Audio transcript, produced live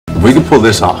If we could pull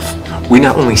this off, we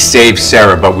not only save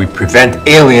Sarah, but we prevent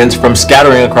aliens from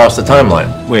scattering across the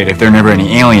timeline. Wait, if there are never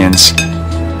any aliens,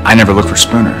 I never look for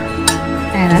Spooner.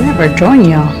 And I never join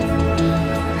y'all.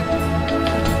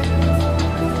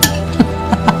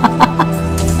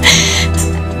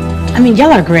 I mean,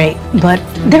 y'all are great, but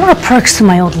there are perks to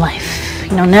my old life.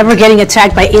 You know, never getting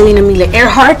attacked by alien Amelia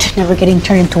Earhart, never getting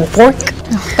turned into a fork.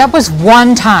 That was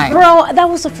one time. Bro, that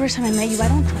was the first time I met you. I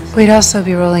don't trust you. We'd also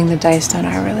be rolling the dice on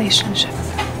our relationship.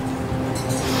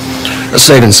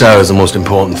 Saving Sarah is the most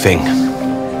important thing.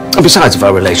 And besides, if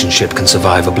our relationship can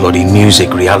survive a bloody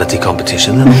music reality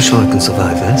competition, then I'm sure it can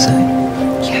survive this, eh?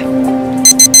 Yeah.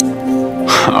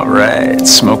 All right,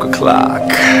 smoke o'clock.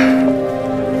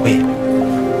 Wait,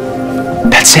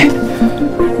 that's it.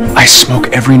 I smoke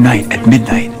every night at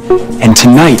midnight, and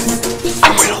tonight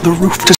I went on the roof to